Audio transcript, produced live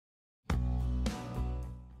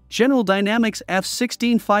General Dynamics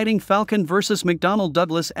F-16 Fighting Falcon vs. McDonnell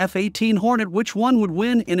Douglas F-18 Hornet. Which one would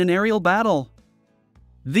win in an aerial battle?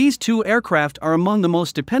 These two aircraft are among the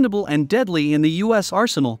most dependable and deadly in the U.S.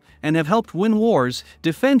 arsenal and have helped win wars,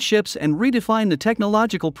 defend ships, and redefine the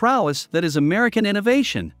technological prowess that is American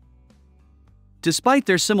innovation. Despite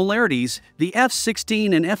their similarities, the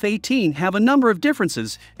F-16 and F-18 have a number of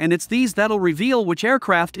differences, and it's these that'll reveal which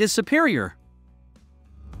aircraft is superior.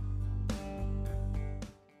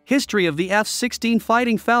 History of the F-16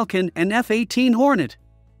 Fighting Falcon and F-18 Hornet.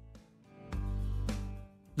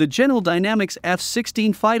 The General Dynamics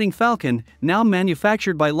F-16 Fighting Falcon, now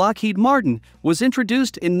manufactured by Lockheed Martin, was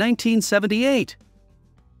introduced in 1978.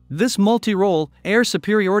 This multi-role, air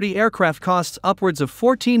superiority aircraft costs upwards of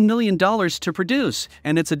 $14 million to produce,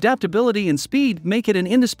 and its adaptability and speed make it an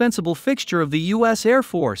indispensable fixture of the U.S. Air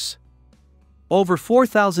Force. Over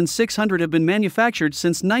 4,600 have been manufactured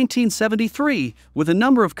since 1973, with a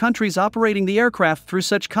number of countries operating the aircraft through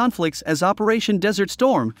such conflicts as Operation Desert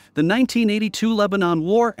Storm, the 1982 Lebanon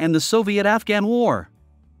War, and the Soviet-Afghan War.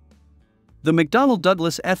 The McDonnell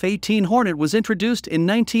Douglas F-18 Hornet was introduced in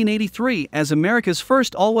 1983 as America's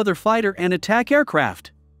first all-weather fighter and attack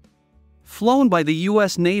aircraft. Flown by the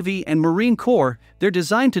U.S. Navy and Marine Corps, they're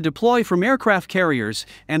designed to deploy from aircraft carriers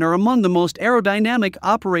and are among the most aerodynamic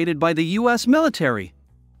operated by the U.S. military.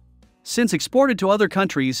 Since exported to other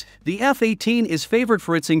countries, the F-18 is favored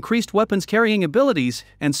for its increased weapons-carrying abilities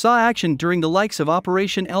and saw action during the likes of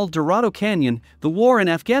Operation El Dorado Canyon, the war in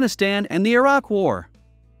Afghanistan, and the Iraq War.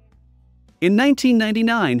 In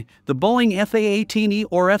 1999, the Boeing F/A-18E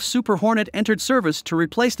or F Super Hornet entered service to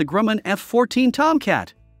replace the Grumman F-14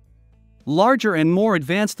 Tomcat. Larger and more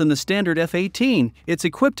advanced than the standard F-18, it's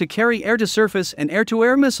equipped to carry air-to-surface and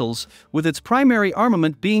air-to-air missiles, with its primary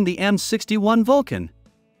armament being the M61 Vulcan.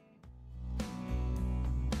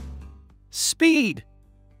 Speed.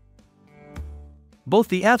 Both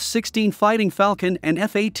the F-16 Fighting Falcon and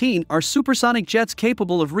F-18 are supersonic jets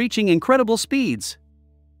capable of reaching incredible speeds.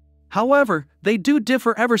 However, they do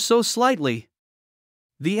differ ever so slightly.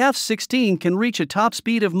 The F-16 can reach a top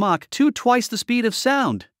speed of Mach 2, twice the speed of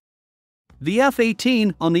sound. The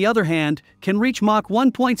F-18, on the other hand, can reach Mach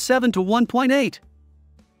 1.7 to 1.8.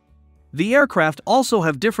 The aircraft also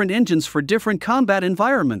have different engines for different combat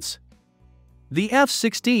environments. The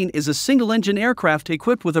F-16 is a single-engine aircraft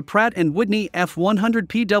equipped with a Pratt & Whitney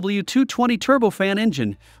F100PW220 turbofan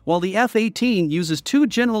engine, while the F-18 uses two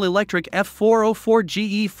General Electric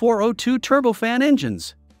F404GE402 turbofan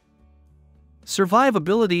engines.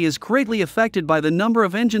 Survivability is greatly affected by the number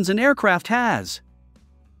of engines an aircraft has.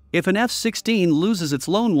 If an F-16 loses its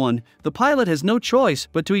lone one, the pilot has no choice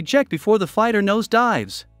but to eject before the fighter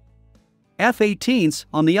nosedives. F-18s,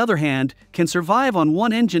 on the other hand, can survive on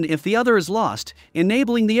one engine if the other is lost,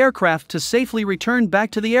 enabling the aircraft to safely return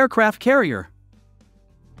back to the aircraft carrier.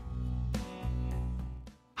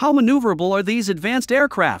 How maneuverable are these advanced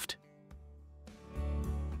aircraft?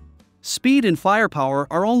 Speed and firepower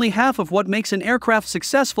are only half of what makes an aircraft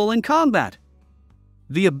successful in combat.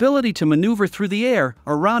 The ability to maneuver through the air,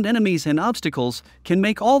 around enemies and obstacles, can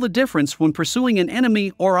make all the difference when pursuing an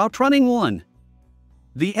enemy or outrunning one.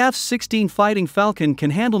 The F-16 Fighting Falcon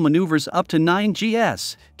can handle maneuvers up to 9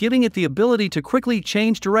 gs, giving it the ability to quickly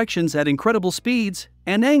change directions at incredible speeds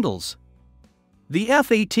and angles. The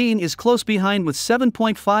F-18 is close behind with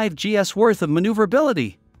 7.5 gs worth of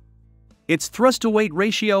maneuverability. Its thrust-to-weight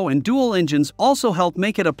ratio and dual engines also help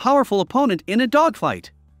make it a powerful opponent in a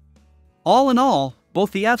dogfight. All in all,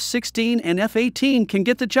 both the F-16 and F-18 can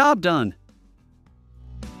get the job done.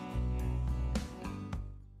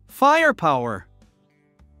 Firepower.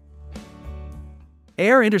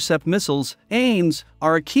 Air intercept missiles, AIMs,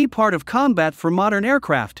 are a key part of combat for modern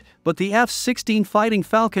aircraft, but the F-16 Fighting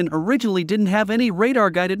Falcon originally didn't have any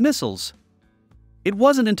radar-guided missiles. It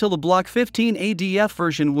wasn't until the Block 15 ADF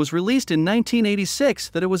version was released in 1986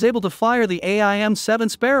 that it was able to fire the AIM-7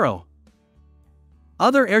 Sparrow.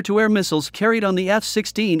 Other air-to-air missiles carried on the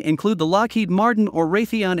F-16 include the Lockheed Martin or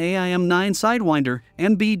Raytheon AIM-9 Sidewinder,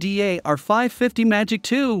 MBDA R-550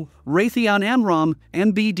 Magic II, Raytheon AMRAAM,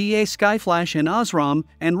 MBDA Skyflash and OSRAAM,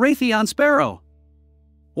 and Raytheon Sparrow.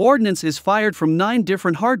 Ordnance is fired from 9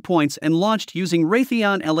 different hardpoints and launched using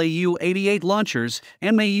Raytheon LAU-88 launchers,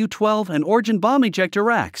 MAU-12 and Origin bomb ejector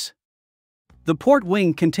racks. The port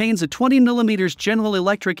wing contains a 20mm General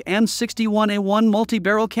Electric M61A1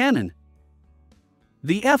 multi-barrel cannon.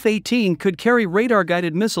 The F-18 could carry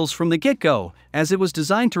radar-guided missiles from the get-go, as it was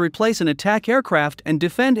designed to replace an attack aircraft and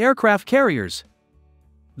defend aircraft carriers.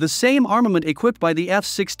 The same armament equipped by the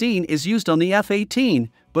F-16 is used on the F-18,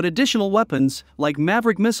 but additional weapons, like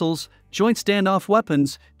Maverick missiles, joint standoff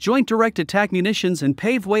weapons, joint direct attack munitions, and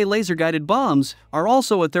paved-way laser-guided bombs are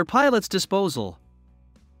also at their pilots' disposal.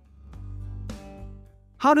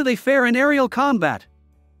 How do they fare in aerial combat?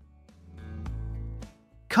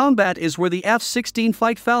 Combat is where the F-16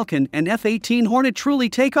 Fighting Falcon and F-18 Hornet truly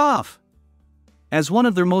take off. As one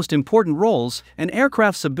of their most important roles, an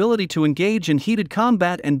aircraft's ability to engage in heated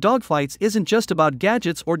combat and dogfights isn't just about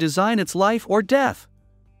gadgets or design, it's life or death.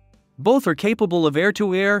 Both are capable of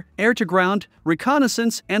air-to-air, air-to-ground,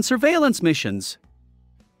 reconnaissance, and surveillance missions.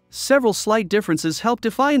 Several slight differences help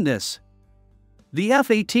define this. The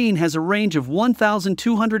F-18 has a range of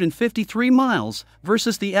 1,253 miles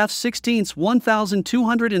versus the F-16's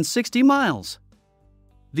 1,260 miles.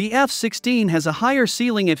 The F-16 has a higher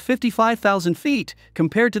ceiling at 55,000 feet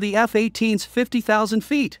compared to the F-18's 50,000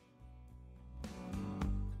 feet.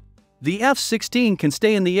 The F-16 can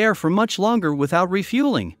stay in the air for much longer without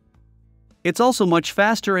refueling. It's also much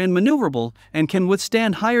faster and maneuverable and can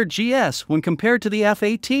withstand higher GS when compared to the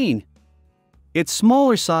F-18. Its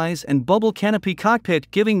smaller size and bubble canopy cockpit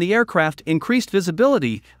giving the aircraft increased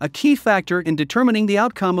visibility, a key factor in determining the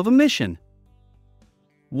outcome of a mission.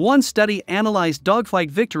 One study analyzed dogfight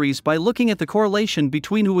victories by looking at the correlation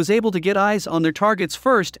between who was able to get eyes on their targets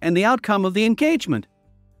first and the outcome of the engagement.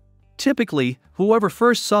 Typically, whoever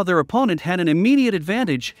first saw their opponent had an immediate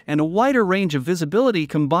advantage, and a wider range of visibility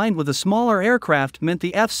combined with a smaller aircraft meant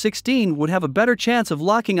the F-16 would have a better chance of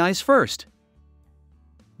locking eyes first.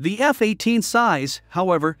 The F-18's size,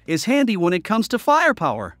 however, is handy when it comes to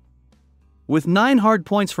firepower. With 9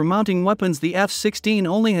 hardpoints for mounting weapons, the F-16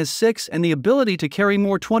 only has 6, and the ability to carry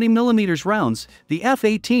more 20mm rounds. The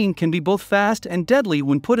F-18 can be both fast and deadly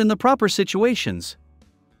when put in the proper situations.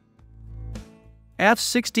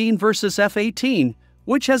 F-16 versus F-18,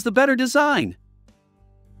 which has the better design?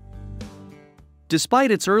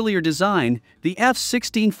 Despite its earlier design, the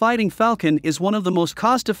F-16 Fighting Falcon is one of the most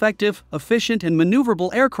cost-effective, efficient, and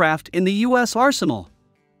maneuverable aircraft in the U.S. arsenal.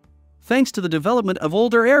 Thanks to the development of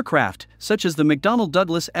older aircraft, such as the McDonnell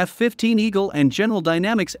Douglas F-15 Eagle and General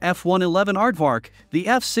Dynamics F-111 Aardvark, the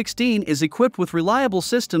F-16 is equipped with reliable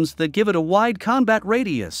systems that give it a wide combat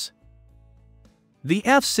radius. The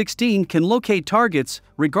F-16 can locate targets,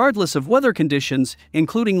 regardless of weather conditions,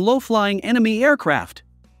 including low-flying enemy aircraft.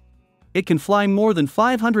 It can fly more than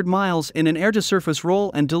 500 miles in an air-to-surface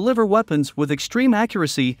role and deliver weapons with extreme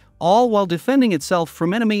accuracy, all while defending itself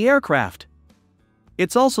from enemy aircraft.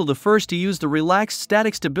 It's also the first to use the relaxed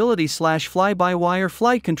static stability / fly-by-wire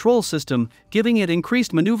flight control system, giving it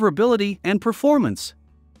increased maneuverability and performance.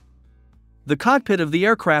 The cockpit of the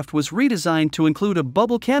aircraft was redesigned to include a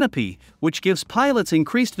bubble canopy, which gives pilots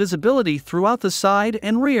increased visibility throughout the side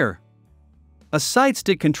and rear. A side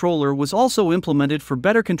stick controller was also implemented for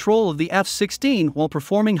better control of the F-16 while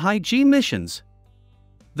performing high-G missions.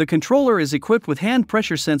 The controller is equipped with hand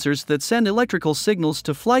pressure sensors that send electrical signals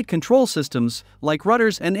to flight control systems, like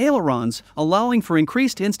rudders and ailerons, allowing for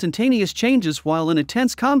increased instantaneous changes while in a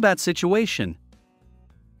tense combat situation.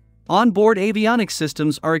 Onboard avionics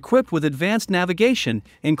systems are equipped with advanced navigation,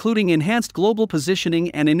 including enhanced global positioning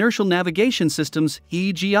and inertial navigation systems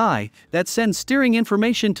 (EGI) that send steering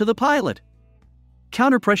information to the pilot.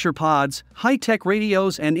 Counterpressure pods, high-tech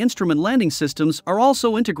radios, and instrument landing systems are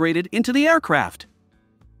also integrated into the aircraft.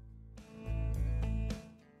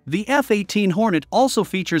 The F-18 Hornet also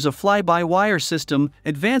features a fly-by-wire system,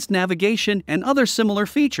 advanced navigation, and other similar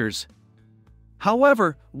features.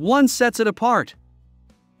 However, one sets it apart.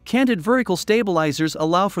 Canted vertical stabilizers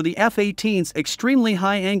allow for the F-18's extremely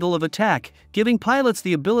high angle of attack, giving pilots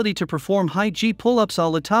the ability to perform high-G pull-ups a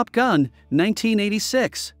la Top Gun,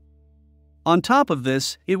 1986. On top of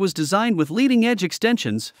this, it was designed with leading-edge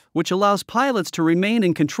extensions, which allows pilots to remain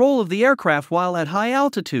in control of the aircraft while at high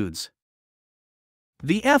altitudes.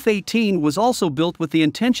 The F-18 was also built with the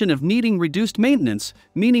intention of needing reduced maintenance,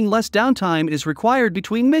 meaning less downtime is required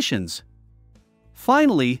between missions.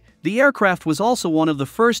 Finally, the aircraft was also one of the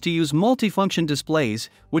first to use multifunction displays,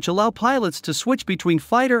 which allow pilots to switch between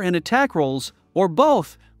fighter and attack roles, or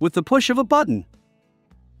both, with the push of a button.